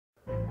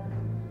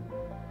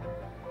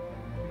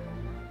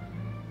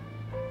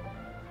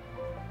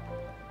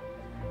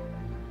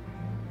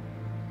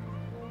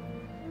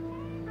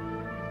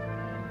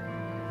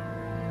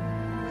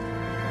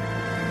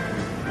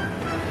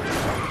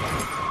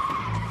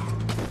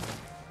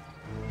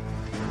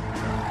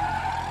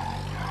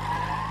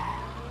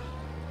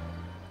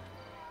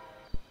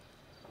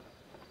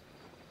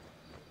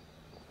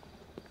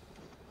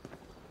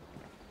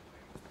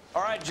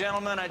right,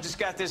 gentlemen, I just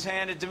got this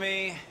handed to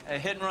me. A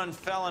hit-and-run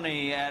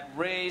felony at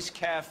Ray's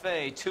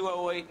Cafe,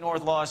 208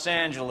 North Los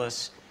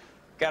Angeles.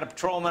 Got a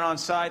patrolman on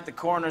site. The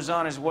coroner's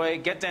on his way.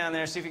 Get down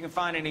there, see if you can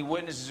find any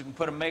witnesses who can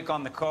put a make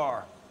on the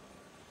car.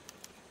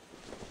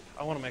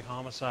 I want to make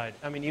homicide.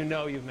 I mean, you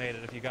know you've made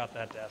it if you got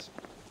that desk.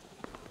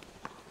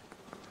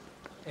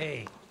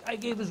 Hey, I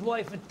gave his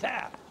wife a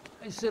tap.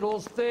 I said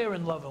all's fair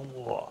in love and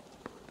war.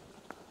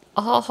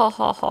 Ha ha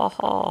ha ha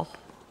ha.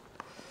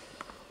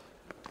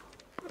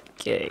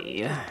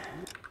 Okay.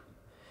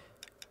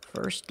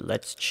 First,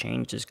 let's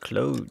change his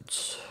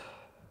clothes.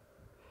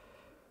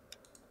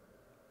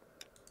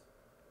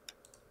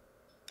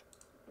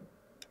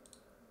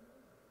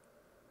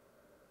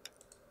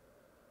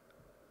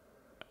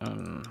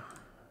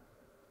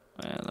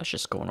 Let's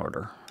just go in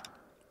order.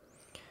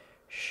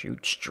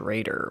 Shoot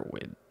straighter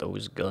with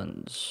those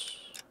guns.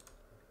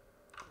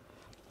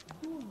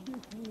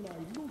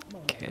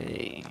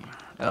 Okay.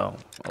 Oh,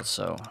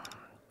 also,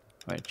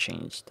 I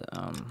changed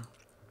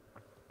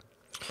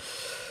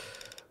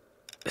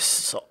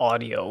this is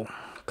audio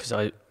because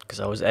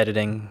I was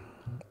editing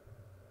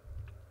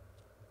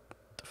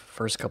the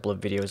first couple of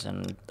videos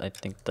and I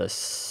think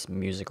this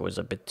music was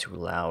a bit too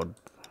loud.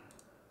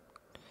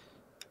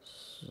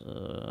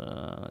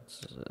 The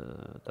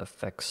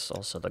effects,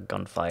 also the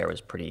gunfire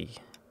was pretty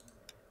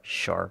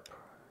sharp,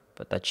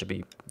 but that should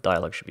be,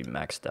 dialogue should be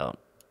maxed out.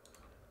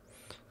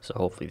 So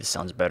hopefully this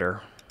sounds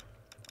better.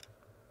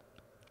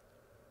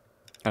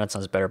 And it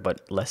sounds better,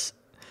 but less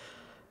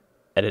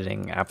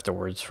editing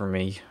afterwards for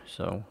me,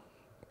 so.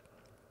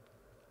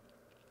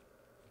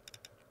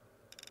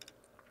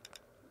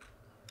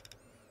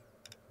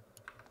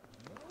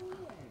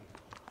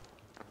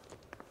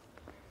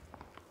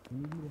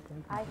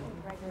 I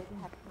think regular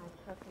text my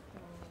perfect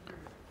name.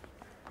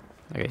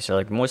 Okay, so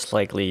like most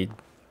likely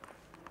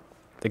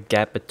the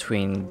gap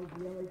between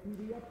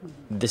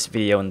this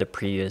video and the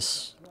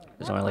previous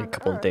is only like a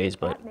couple of days,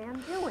 but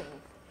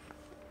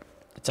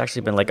it's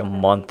actually been like a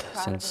month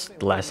since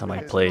the last time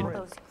I played.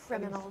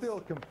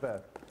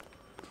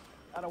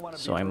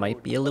 So I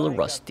might be a little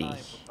rusty.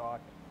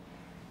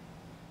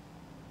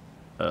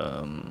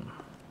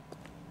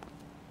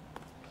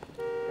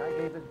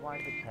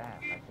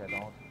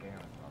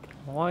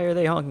 Why are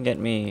they honking at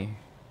me?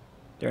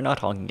 They're not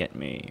honking at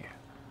me.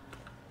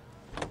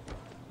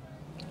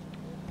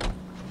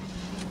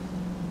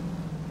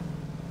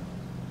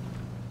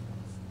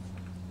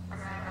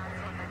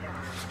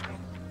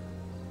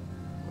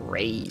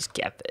 Ray's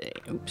Cafe.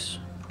 Oops.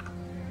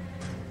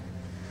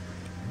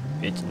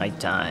 It's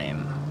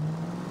nighttime.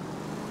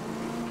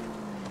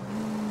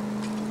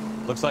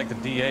 Looks like the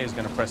DA is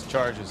going to press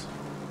charges.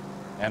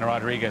 Anna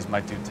Rodriguez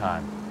might do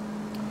time.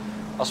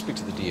 I'll speak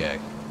to the DA.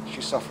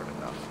 She suffered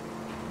enough.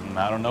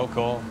 I don't know,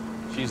 Cole.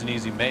 She's an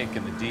easy make,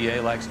 and the DA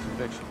likes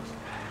convictions.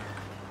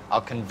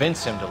 I'll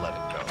convince him to let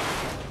it go.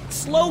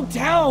 Slow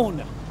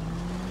down!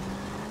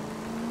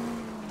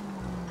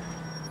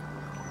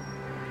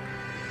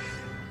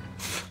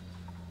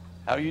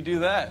 How do you do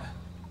that?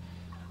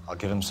 I'll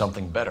give him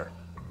something better.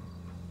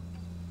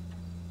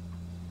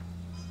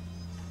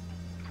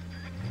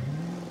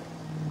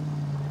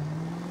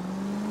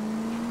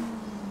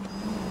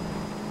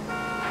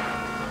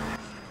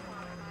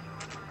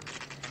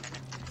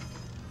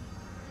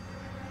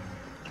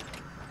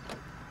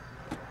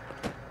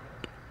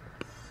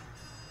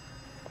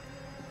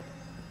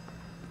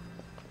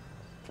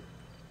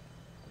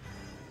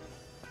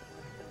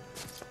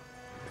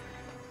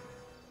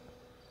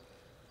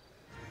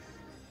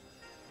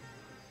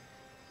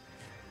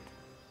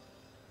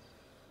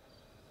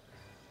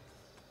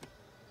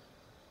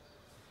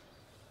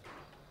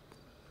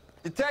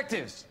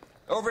 Detectives,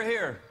 over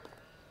here.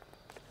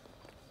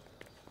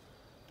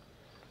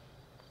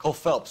 Cole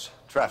Phelps,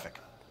 traffic.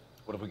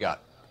 What have we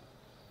got?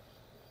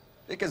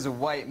 Thick as a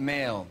white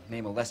male,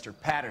 name of Lester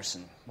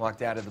Patterson.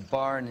 Walked out of the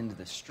bar and into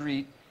the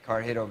street.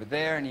 Car hit over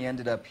there, and he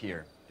ended up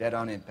here. Dead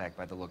on impact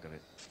by the look of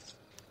it.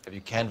 Have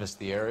you canvassed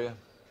the area?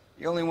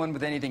 The only one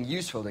with anything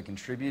useful to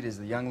contribute is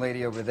the young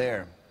lady over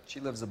there. She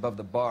lives above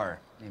the bar.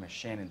 Name is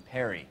Shannon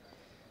Perry.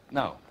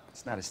 No,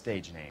 it's not a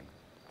stage name.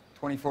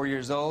 24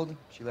 years old,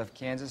 she left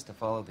Kansas to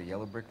follow the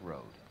Yellow Brick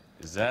Road.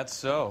 Is that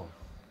so?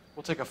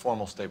 We'll take a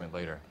formal statement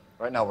later.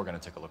 Right now, we're going to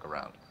take a look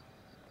around.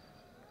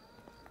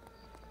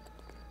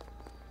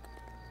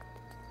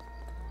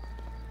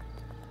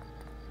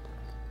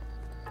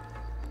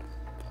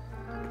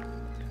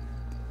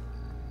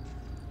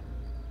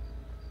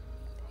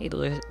 Hey,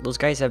 those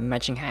guys have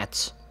matching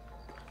hats.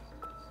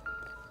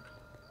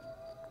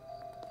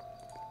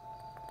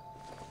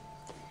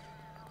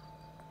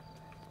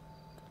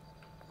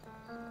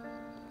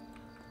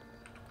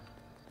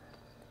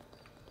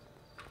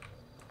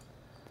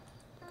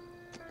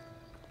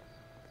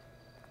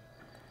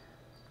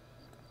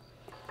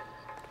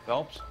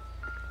 Phelps?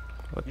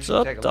 What's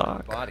up, take a look at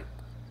Doc? the body.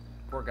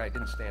 Poor guy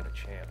didn't stand a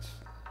chance.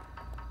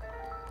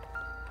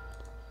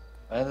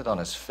 I landed on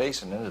his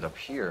face and ended up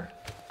here.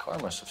 The car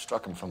must have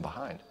struck him from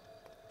behind.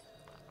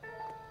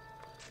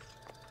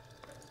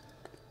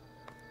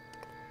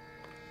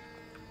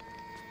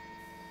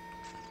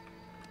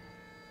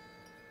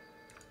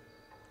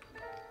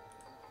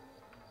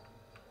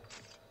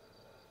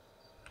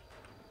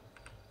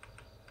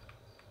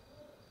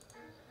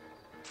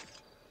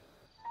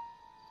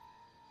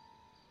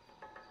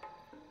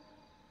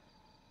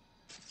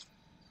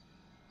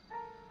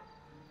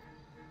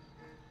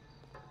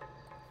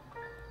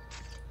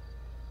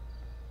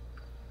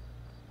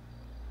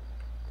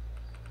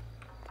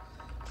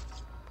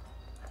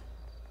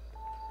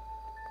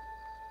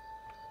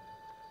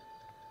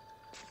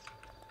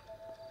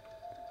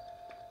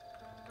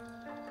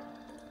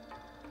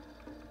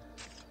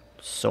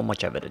 So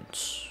much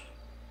evidence.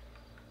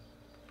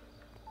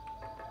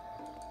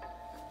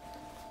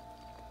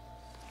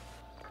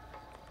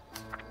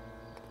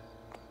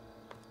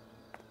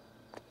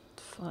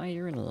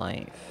 Fire and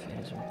life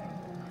is...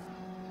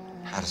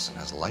 Addison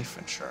has life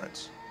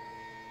insurance.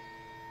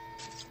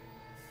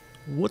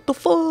 What the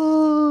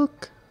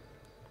fuck?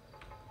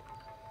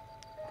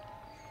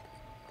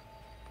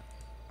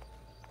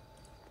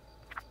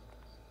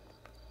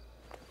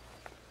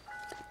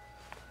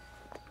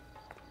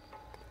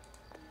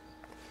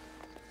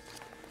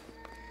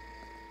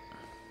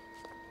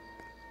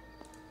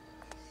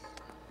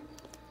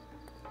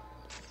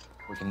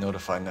 We can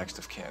notify next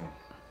of kin.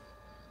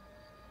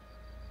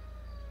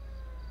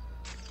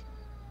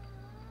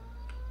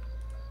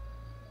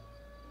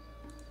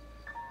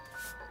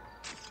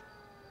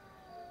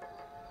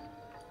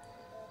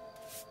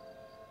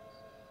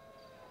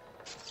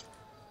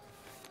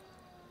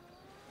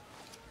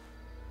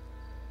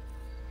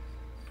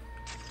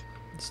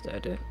 Is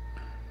that it?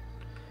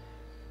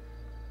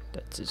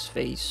 That's his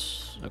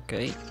face.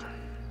 Okay.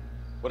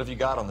 What have you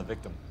got on the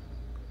victim?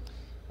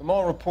 From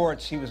all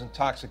reports, he was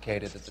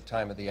intoxicated at the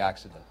time of the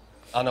accident.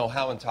 I'll know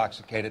how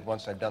intoxicated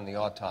once I've done the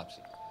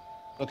autopsy.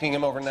 Looking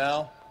him over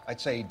now, I'd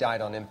say he died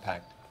on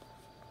impact.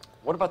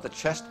 What about the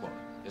chest wound?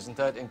 Isn't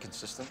that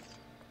inconsistent?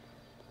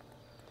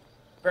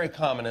 Very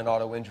common in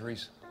auto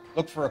injuries.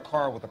 Look for a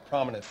car with a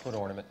prominent foot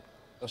ornament.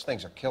 Those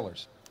things are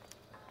killers.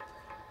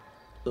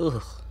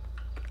 Ugh.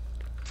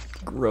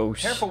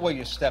 Gross. Careful where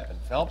you're stepping,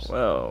 Phelps.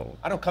 Whoa.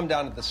 I don't come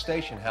down to the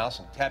station house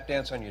and tap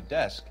dance on your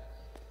desk.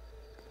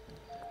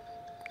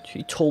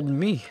 She told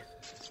me.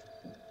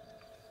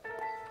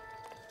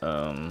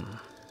 Oh.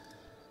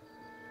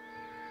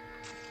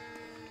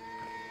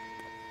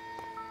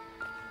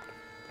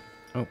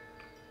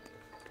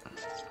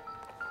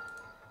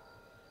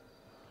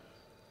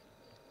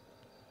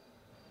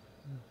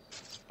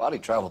 Body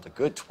traveled a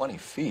good 20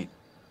 feet.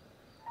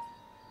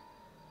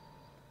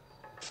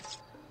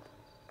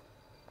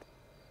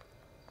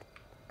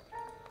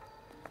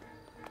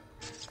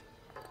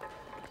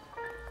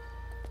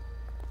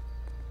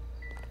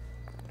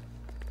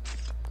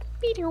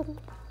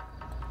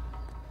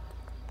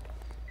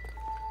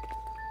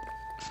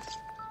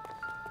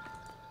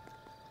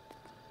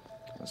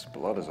 This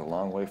blood is a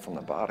long way from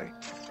the body.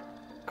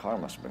 Car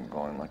must have been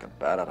going like a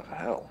bat out of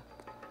hell.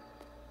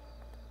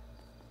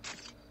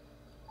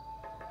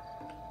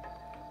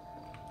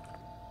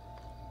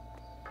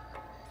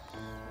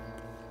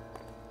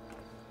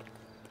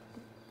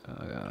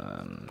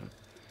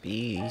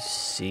 B,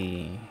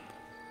 C.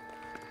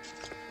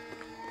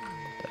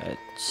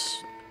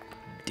 That's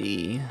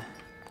D.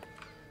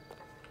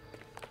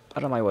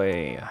 Out of my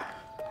way.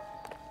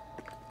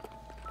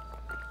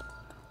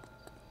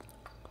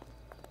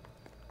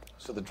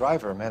 So the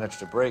driver managed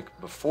to brake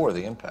before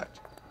the impact.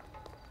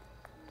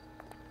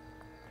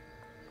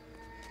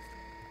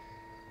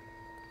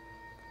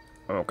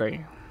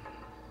 Okay.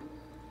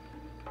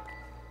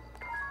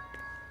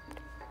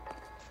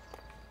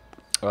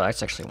 Well,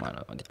 that's actually one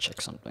I want to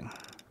check something.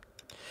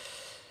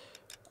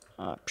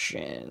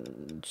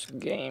 Options,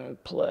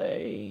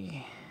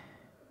 gameplay.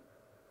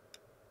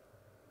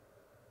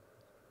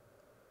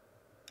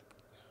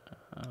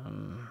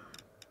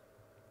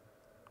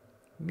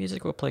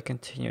 Music will play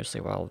continuously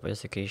while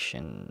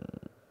investigation.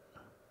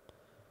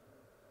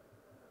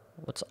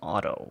 What's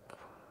auto?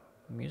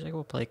 Music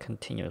will play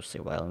continuously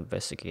while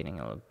investigating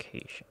a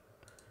location.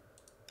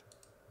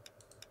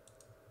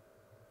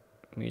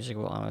 Music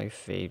will only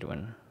fade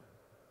when.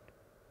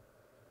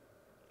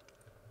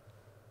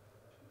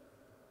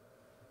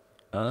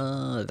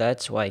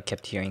 That's why I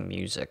kept hearing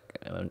music,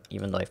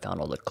 even though I found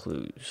all the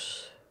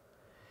clues.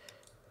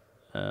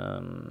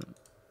 Yeah,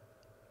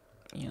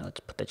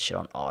 let's put that shit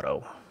on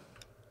auto.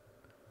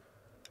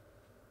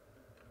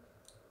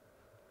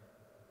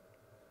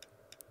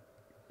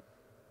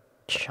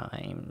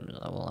 Chimes.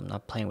 Well, I'm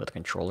not playing with a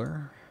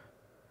controller.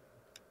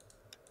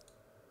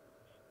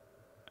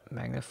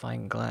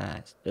 Magnifying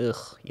glass. Ugh,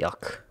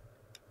 yuck.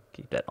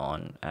 Keep that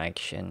on.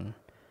 Action.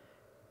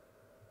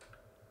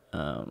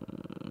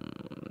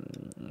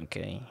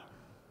 Okay.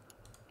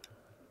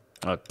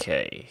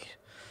 Okay.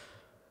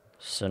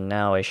 So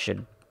now I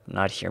should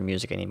not hear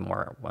music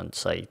anymore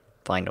once I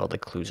find all the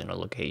clues in a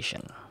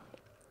location.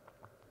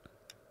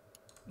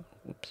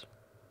 Oops.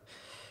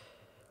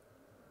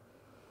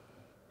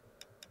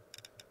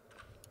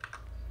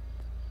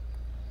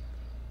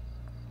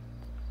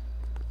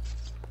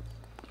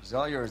 It's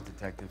all yours,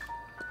 Detective.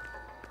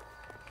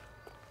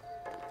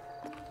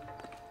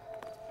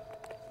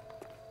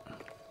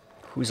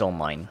 Who's all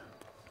mine?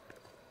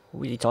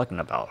 Who is he talking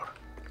about?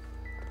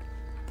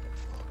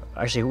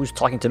 Actually, who's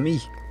talking to me?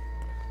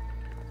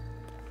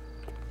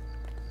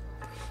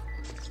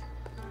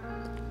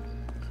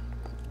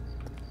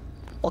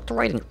 Walked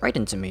right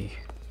into me.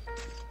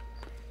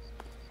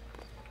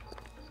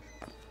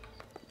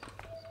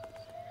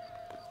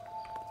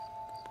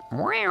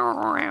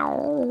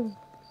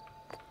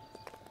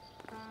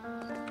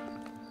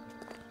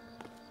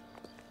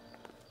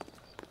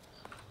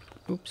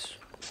 Oops.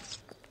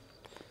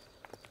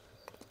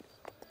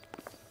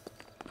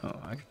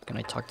 Can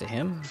I talk to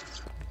him?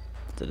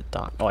 To the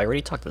doc? Oh, I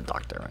already talked to the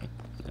doctor, right?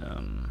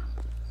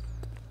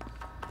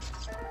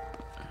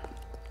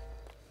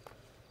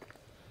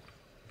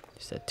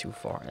 Is that too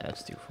far?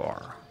 That's too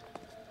far.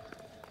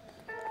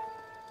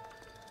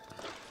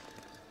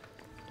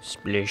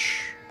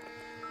 Splish.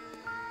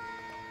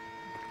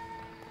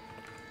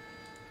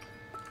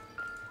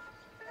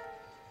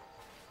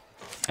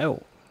 Oh.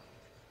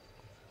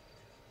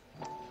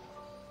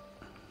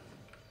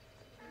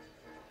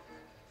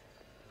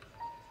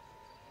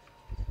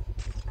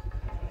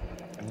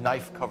 A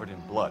knife covered in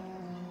blood.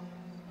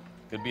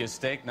 Could be a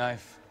steak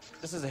knife.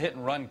 This is a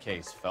hit-and-run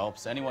case,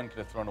 Phelps. Anyone could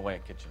have thrown away a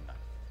kitchen knife.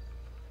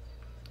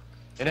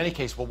 In any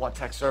case, we'll want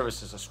tech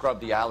services to scrub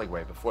the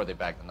alleyway before they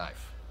bag the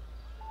knife.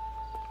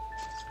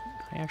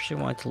 I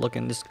actually wanted to look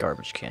in this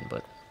garbage can,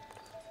 but...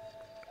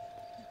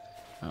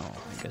 Oh,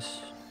 I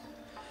guess...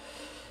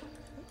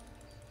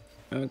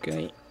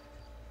 Okay.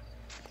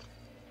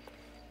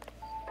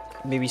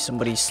 Maybe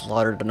somebody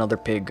slaughtered another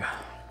pig.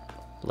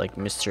 Like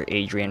Mr.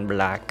 Adrian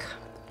Black.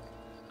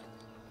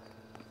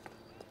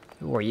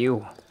 Who are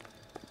you?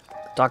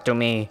 Talk to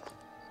me.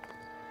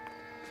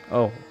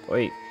 Oh,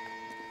 wait.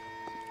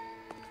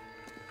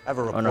 I have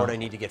a report no. I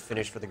need to get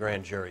finished for the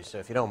grand jury, so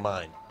if you don't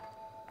mind.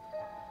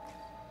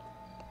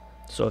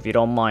 So if you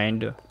don't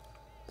mind...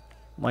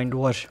 Mind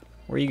what?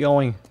 Where are you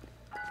going?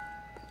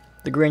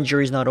 The grand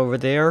jury's not over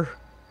there.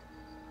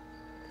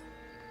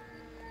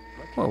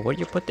 Oh, what did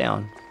you put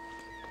down?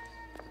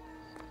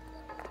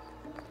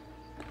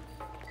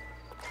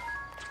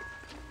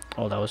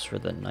 Oh, that was for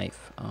the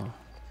knife. Oh.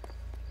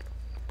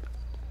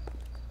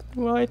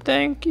 Why,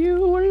 thank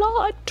you a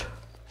lot.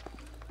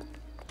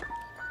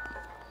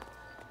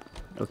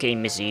 Okay,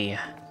 Missy.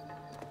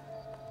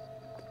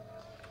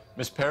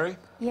 Miss Perry?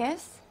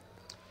 Yes?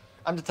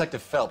 I'm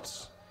Detective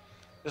Phelps.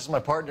 This is my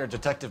partner,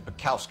 Detective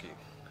Bukowski.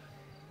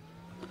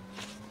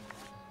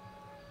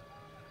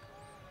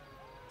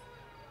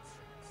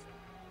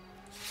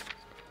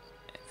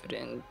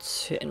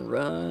 Evidence, hit and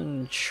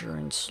run,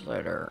 insurance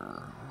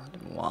letter,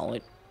 the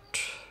wallet.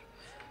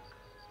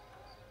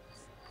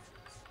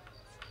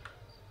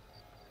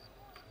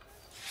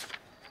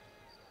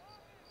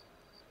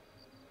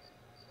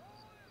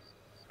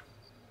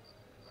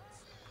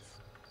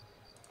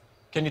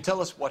 Can you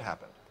tell us what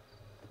happened?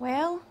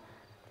 Well,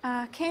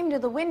 I came to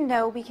the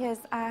window because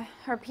I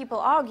heard people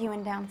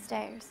arguing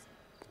downstairs.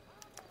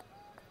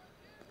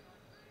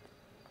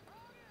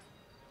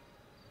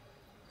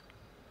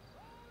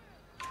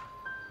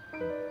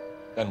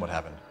 Then what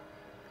happened?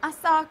 I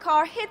saw a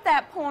car hit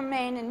that poor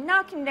man and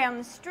knock him down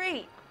the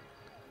street.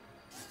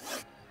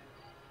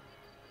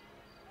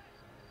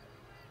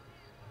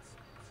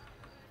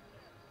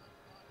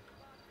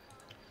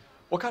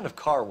 What kind of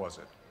car was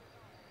it?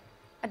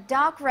 A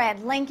dark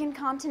red Lincoln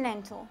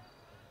Continental.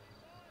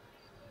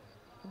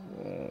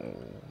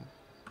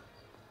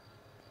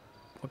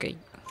 Okay.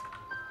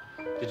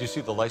 Did you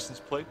see the license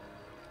plate?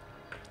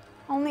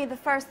 Only the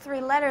first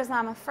three letters,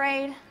 I'm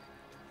afraid.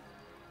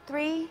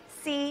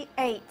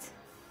 3C8.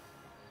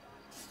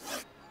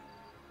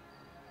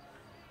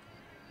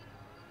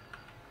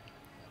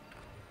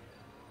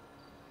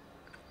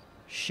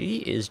 She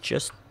is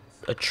just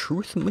a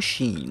truth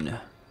machine.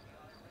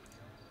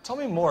 Tell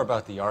me more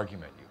about the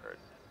argument you heard.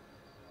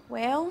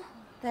 Well,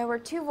 there were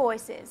two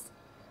voices.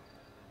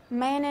 A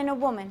man and a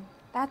woman,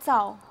 that's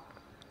all.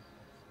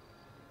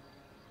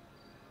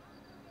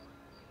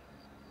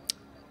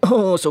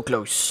 Oh, so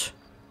close.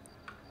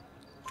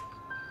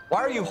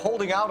 Why are you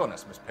holding out on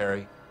us, Miss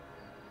Perry?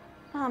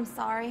 I'm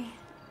sorry.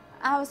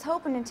 I was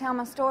hoping to tell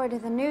my story to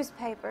the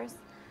newspapers.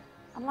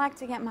 I'd like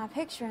to get my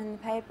picture in the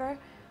paper.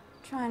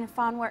 Trying to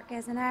find work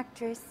as an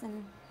actress,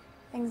 and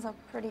things are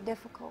pretty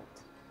difficult.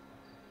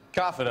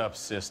 Cough it up,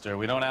 sister.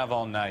 We don't have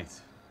all night.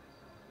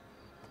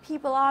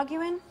 People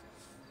arguing?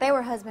 They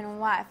were husband and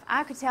wife.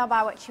 I could tell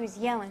by what she was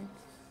yelling.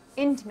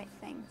 Intimate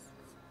things.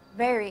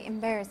 Very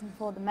embarrassing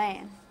for the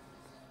man.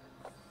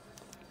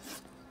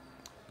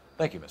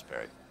 Thank you, Miss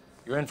Perry.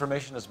 Your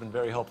information has been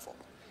very helpful.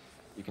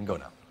 You can go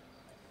now.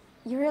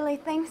 You really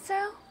think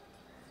so?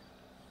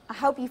 I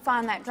hope you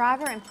find that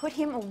driver and put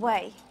him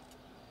away.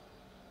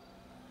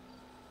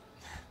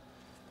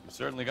 You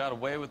certainly got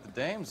away with the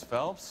dames,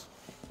 Phelps.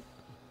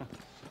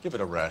 Give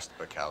it a rest,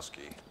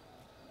 Bukowski.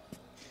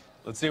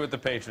 Let's see what the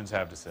patrons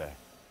have to say.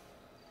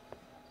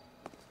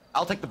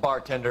 I'll take the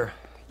bartender.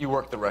 You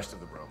work the rest of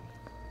the room.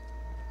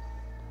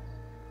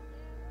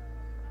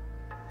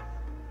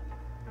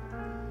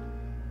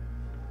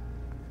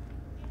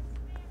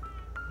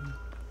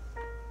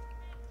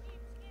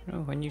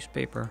 Oh, a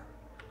newspaper.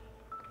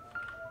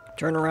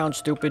 Turn around,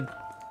 stupid.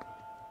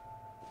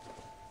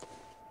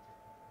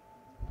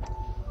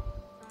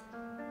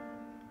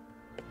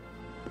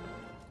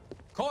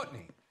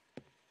 Courtney,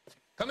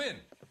 come in.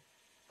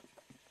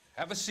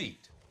 Have a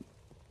seat.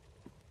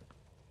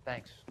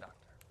 Thanks, Doctor.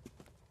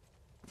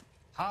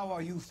 How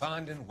are you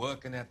finding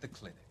working at the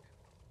clinic?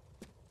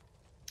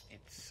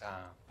 It's,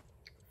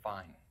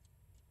 fine.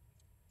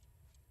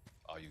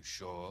 Are you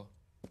sure?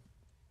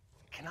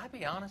 Can I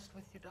be honest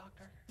with you,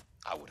 Doctor?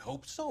 I would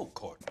hope so,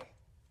 Courtney.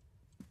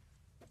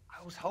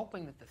 I was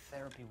hoping that the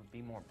therapy would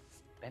be more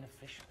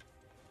beneficial.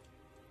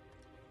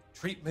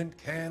 Treatment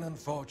can,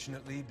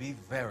 unfortunately, be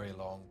very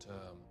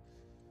long-term.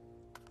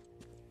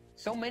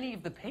 So many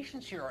of the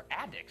patients here are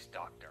addicts,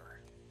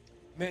 Doctor.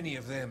 Many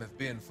of them have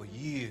been for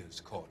years,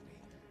 Courtney.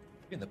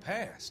 In the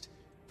past,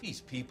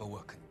 these people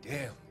were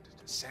condemned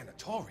to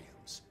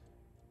sanatoriums.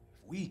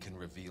 If we can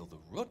reveal the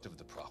root of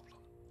the problem,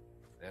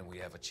 then we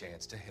have a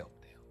chance to help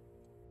them.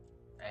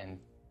 And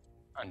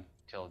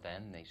until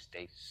then, they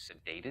stay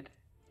sedated?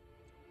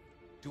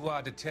 Do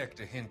I detect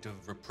a hint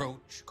of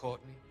reproach,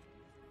 Courtney?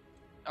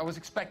 I was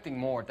expecting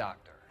more,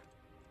 Doctor.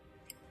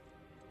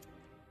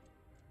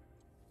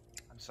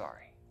 I'm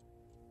sorry.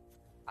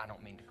 I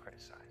don't mean to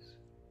criticize.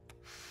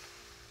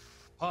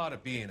 Part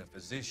of being a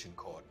physician,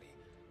 Courtney,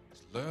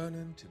 is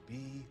learning to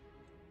be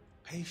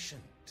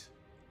patient.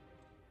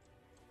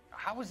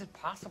 How is it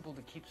possible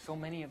to keep so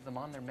many of them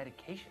on their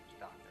medications,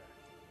 Doctor?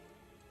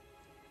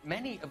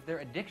 Many of their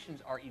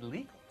addictions are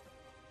illegal.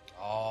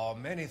 Oh,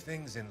 many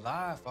things in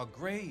life are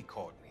gray,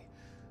 Courtney.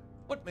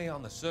 What may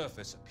on the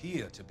surface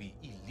appear to be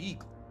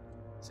illegal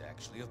is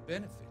actually of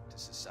benefit to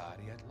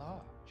society at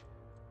large.